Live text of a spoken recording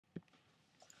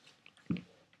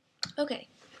Okay,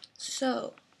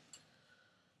 so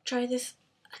try this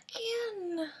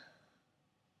again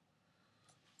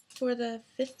for the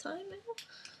 5th time now.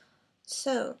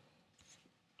 So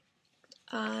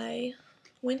I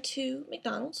went to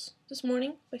McDonald's this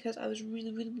morning because I was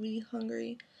really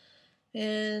hungry,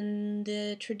 and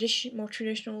the more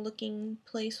traditional looking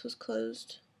place was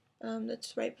closed.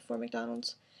 That's right before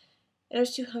McDonald's, and I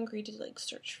was too hungry to like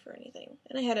search for anything,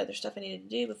 and I had other stuff I needed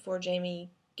to do before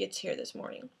Jamie gets here this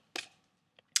morning.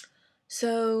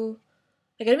 So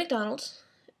I go to McDonald's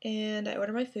and I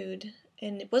order my food,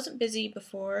 and it wasn't busy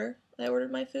before I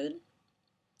ordered my food.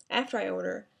 After I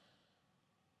order,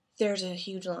 there's a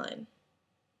huge line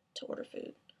to order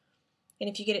food. And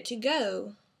if you get it to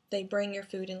go, they bring your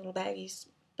food in little baggies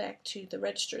back to the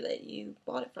register that you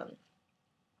bought it from.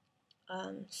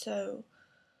 So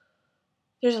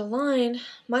there's a line,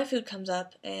 my food comes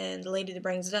up, and the lady that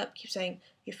brings it up keeps saying,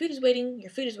 "Your food is waiting, your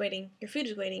food is waiting, your food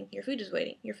is waiting, your food is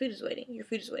waiting, your food is waiting, your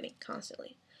food is waiting,"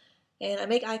 constantly. And I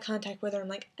make eye contact with her. I'm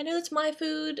like, "I know it's my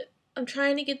food. I'm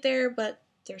trying to get there, but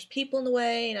there's people in the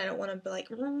way, and I don't want to be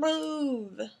like,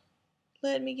 move.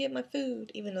 Let me get my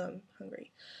food," even though I'm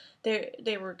hungry. There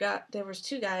was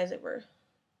 2 guys that were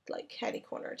like catty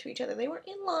corner to each other. They weren't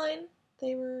in line.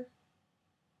 They were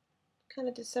kind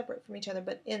of just separate from each other,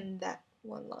 but in that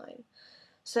one line.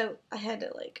 So I had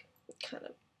to like kind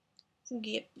of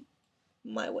get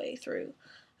my way through.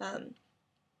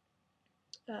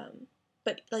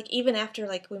 But like even after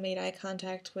like we made eye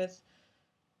contact with,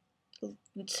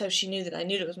 so she knew that I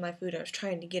knew it was my food. I was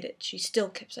trying to get it. She still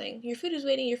kept saying, "Your food is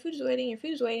waiting. Your food is waiting. Your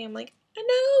food is waiting." I'm like, "I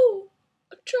know.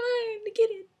 I'm trying to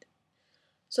get it."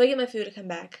 So I get my food to come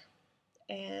back,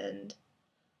 and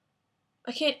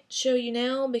I can't show you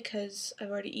now because I've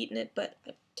already eaten it, but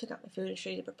I took out my food and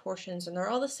showed you the proportions, and they're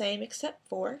all the same except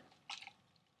for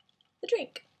the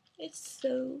drink. It's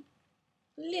so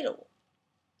little.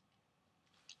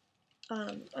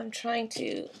 I'm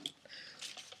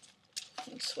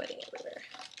sweating everywhere.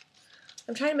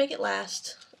 I'm trying to make it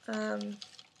last,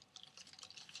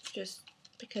 just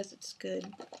because it's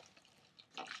good,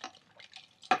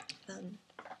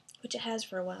 which it has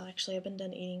for a while, actually. I've been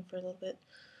done eating for a little bit.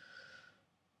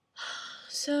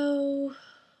 So,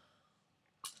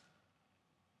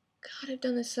 God, I've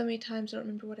done this so many times, I don't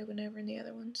remember what I went over in the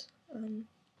other ones.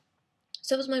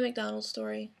 So that was my McDonald's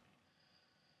story.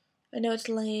 I know it's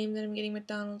lame that I'm getting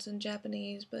McDonald's in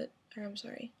Japanese, I'm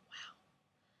sorry, wow,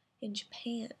 in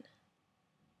Japan.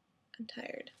 I'm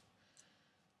tired.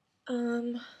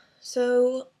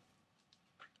 So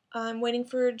I'm waiting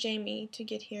for Jamie to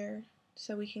get here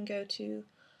so we can go to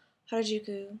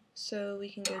Harajuku, so we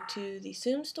can go to the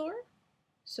SOOM store,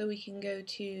 so we can go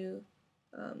to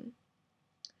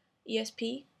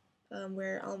ESP,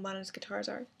 where all Mana's guitars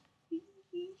are.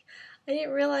 I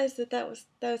didn't realize that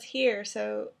was here,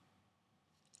 so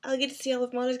I'll get to see all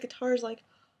of Mana's guitars like in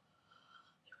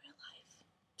real life.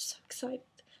 I'm so excited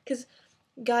because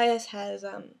Gaius has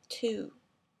 2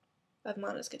 of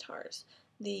Mana's guitars.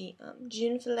 The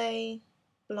Junefile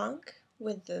Blanc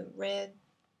with the red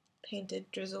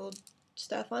painted drizzled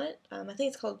stuff on it. I think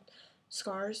it's called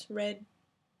Scars, Red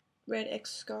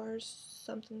X Scars,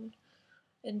 something.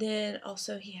 And then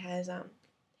also he has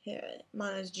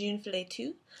Mana's Junefile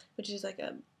 2, which is like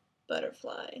a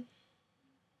butterfly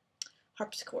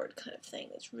harpsichord kind of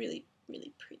thing. It's really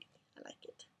pretty. I like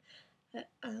it.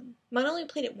 Mine only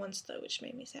played it once though, which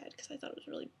made me sad because I thought it was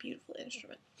a really beautiful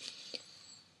instrument.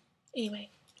 Anyway,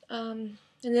 and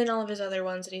then all of his other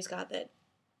ones that he's got that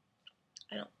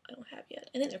I don't have yet.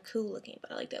 I think they're cool looking,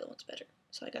 but I like the other ones better.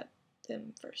 So I got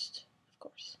them first, of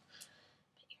course.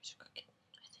 My ears are crooked,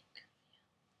 I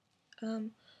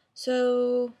think.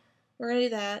 So we're gonna do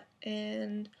that,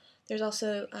 and there's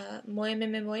also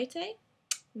Moememe Moete,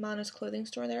 Mana's clothing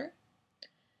store there.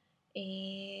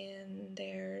 And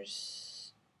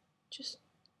there's just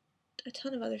a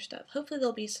ton of other stuff. Hopefully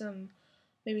there'll be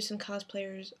maybe some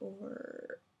cosplayers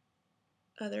or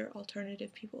other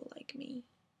alternative people like me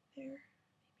there.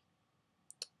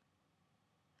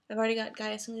 I've already got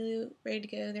Gaius and Lulu ready to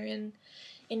go. They're in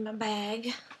my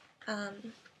bag.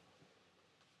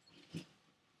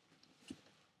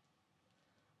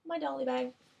 My dolly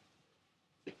bag.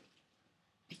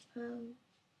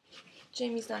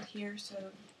 Jamie's not here,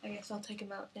 so I guess I'll take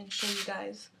him out and show you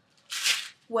guys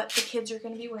what the kids are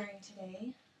going to be wearing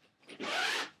today.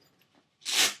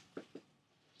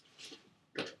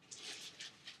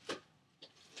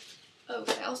 Oh,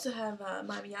 I also have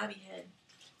my Miyabi head.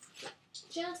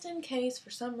 Just in case, for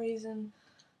some reason,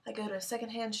 I go to a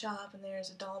secondhand shop and there's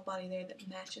a doll body there that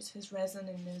matches his resin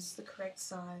and is the correct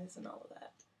size and all of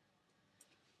that.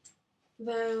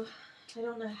 Though, I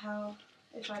don't know how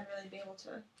if I'd really be able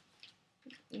to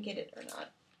get it or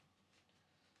not,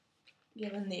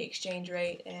 given the exchange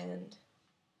rate and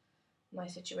my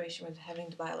situation with having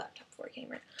to buy a laptop before it came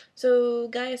right. So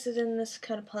Gaius is in this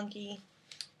kind of punky.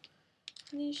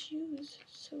 And these shoes,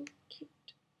 so cute.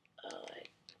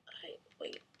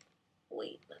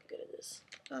 Wait, not good at this.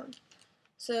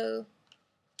 So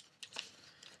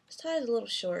his tie is a little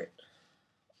short,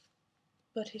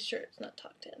 but his shirt's not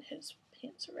tucked in. His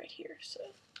pants are right here, so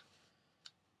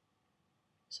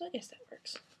I guess that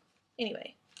works.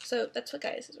 Anyway, so that's what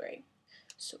Gaius is wearing.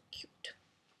 So cute.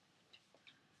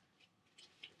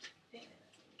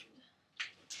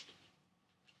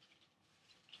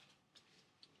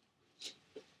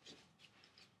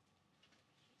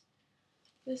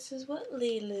 This is what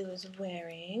Lilu is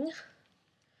wearing.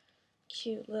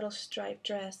 Cute little striped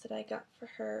dress that I got for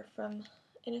her from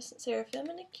Innocent Seraphim,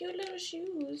 and the cute little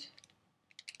shoes.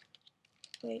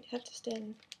 Wait, have to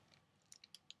stand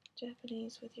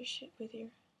Japanese with your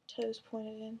toes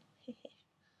pointed in.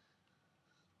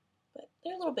 But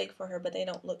they're a little big for her, but they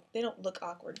don't look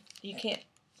awkward. You can't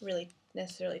really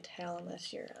necessarily tell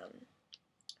unless you're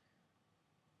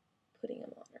putting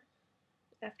them on her.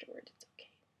 Afterwards, it's okay.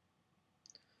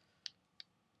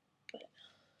 But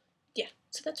yeah,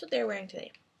 so that's what they're wearing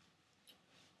today.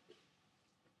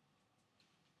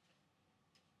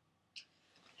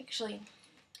 Actually,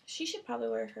 she should probably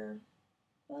wear her.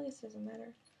 Well, I guess it doesn't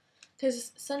matter.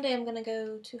 Because Sunday I'm gonna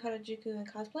go to Harajuku and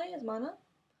cosplay as Mana.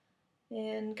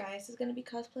 And Gaius is gonna be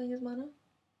cosplaying as Mana.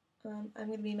 I'm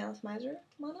gonna be Mouse Miser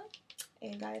Mana.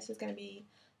 And Gaius is gonna be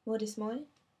Modismoy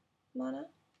Mana.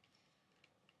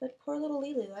 But poor little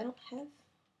Lilu, I don't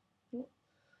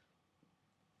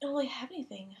really have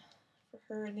anything for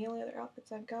her, and the only other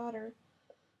outfits I've got are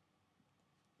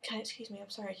excuse me, I'm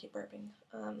sorry I keep burping.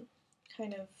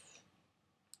 Kind of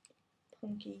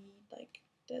punky, like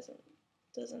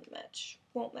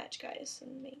won't match Gaius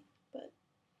and me, but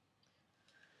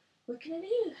what can I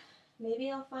do? Maybe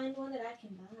I'll find one that I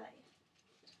can buy.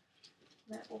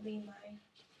 That will be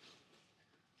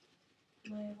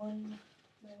my one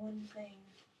thing.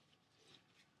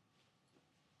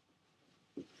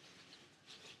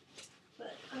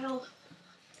 But I'll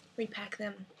repack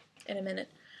them in a minute.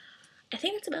 I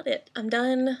think that's about it. I'm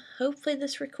done. Hopefully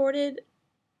this recorded.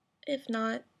 If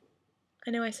not,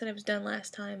 I know I said I was done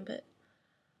last time, but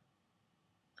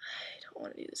I don't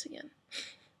want to do this again.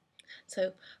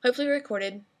 So hopefully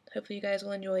recorded. Hopefully you guys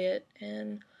will enjoy it,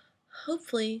 and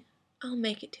hopefully I'll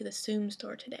make it to the SOOM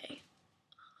store today.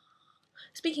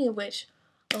 Speaking of which,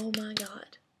 oh my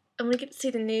god, I'm gonna get to see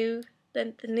the new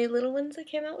little ones I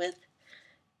came out with,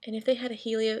 and if they had a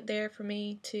heliote there for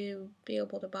me to be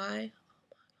able to buy,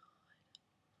 oh my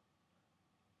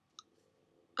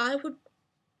god, I would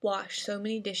wash so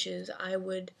many dishes. I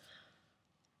would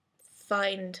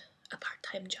find a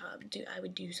part-time job. I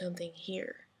would do something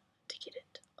here to get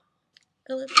it.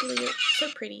 I love heliote, so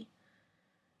pretty.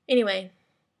 Anyway,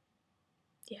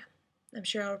 yeah, I'm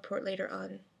sure I'll report later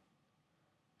on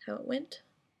how it went.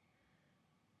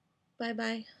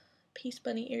 Bye-bye. Peace,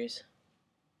 bunny ears.